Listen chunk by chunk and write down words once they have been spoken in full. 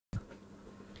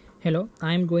Hello,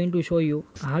 I am going to show you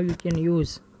how you can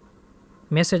use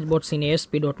messagebox in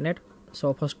ASP.NET.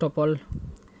 So first of all,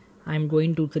 I am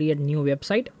going to create new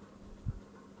website.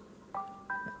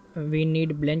 We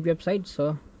need blank website.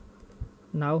 So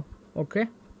now, okay.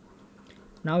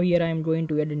 Now here I am going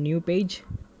to add a new page,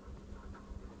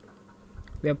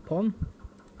 web form,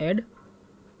 add,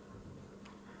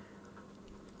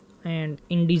 and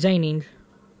in designing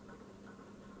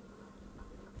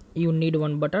you need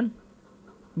one button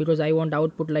because I want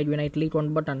output. Like when I click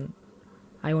on button,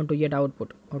 I want to get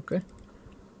output. Okay,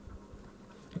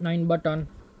 now in button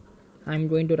I'm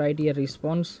going to write here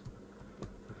response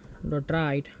dot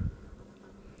write,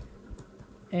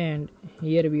 and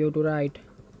here we have to write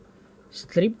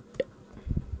script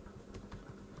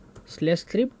slash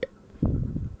script,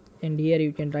 and here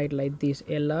you can write like this: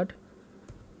 alert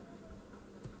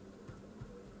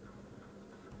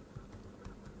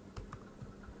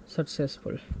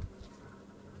successful.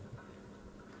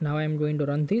 Now I am going to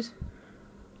run this.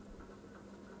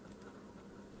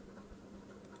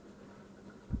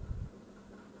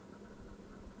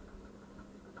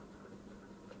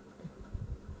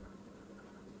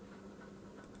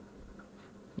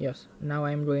 Yes, now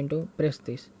I am going to press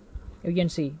this. You can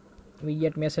see we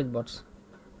get message box.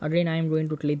 Again I am going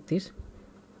to click this,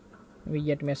 we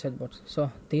get message box.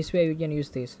 So this way we can use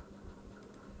this.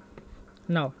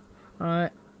 Now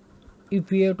if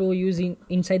we have to use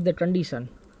inside the condition,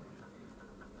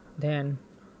 then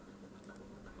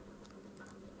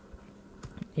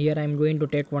here I am going to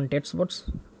take one text box.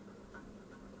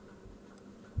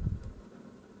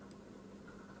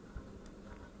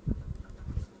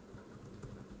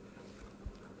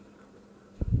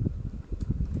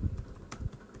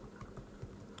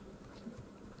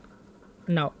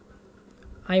 Now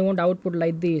I want output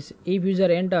like this: if user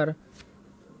enter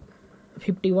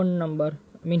 51 number,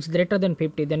 means greater than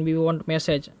 50, then we want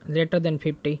message greater than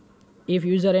 50. If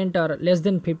user enter less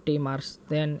than 50 marks,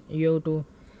 then you have to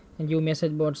give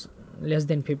message box less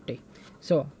than 50.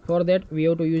 So for that we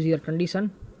have to use here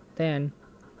condition. Then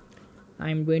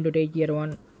I am going to take here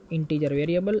one integer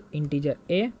variable, integer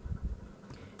a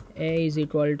is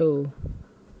equal to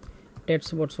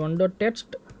text box 1 dot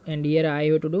text, and here I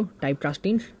have to do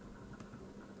typecasting.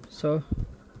 So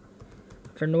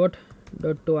convert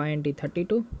dot to int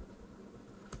 32,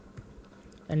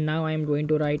 and now I am going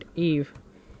to write if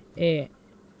a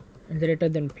greater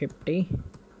than 50,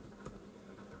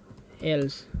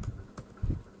 else.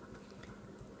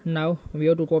 Now we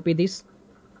have to copy this: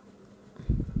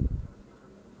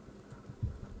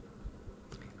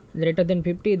 greater than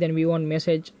 50, then we want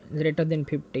message greater than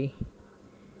 50,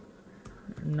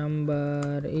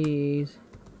 number is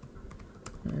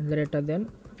greater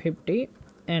than 50,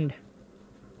 and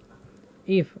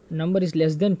if number is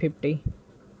less than 50,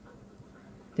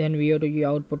 then we have to give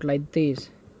output like this: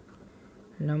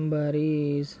 number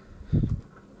is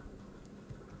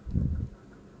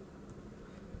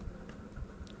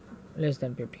less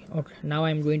than 50. Okay, now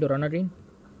I am going to run again.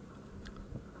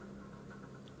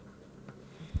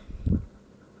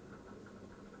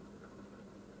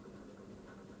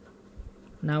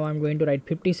 Now I am going to write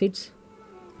 56,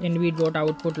 and we got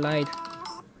output like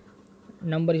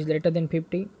number is greater than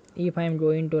 50. If I am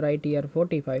going to write here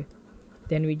 45,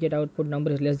 then we get output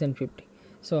number is less than 50.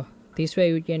 So this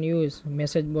way we can use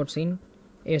message bots in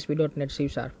ASP.NET C#.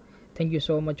 Thank you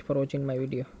so much for watching my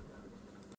video.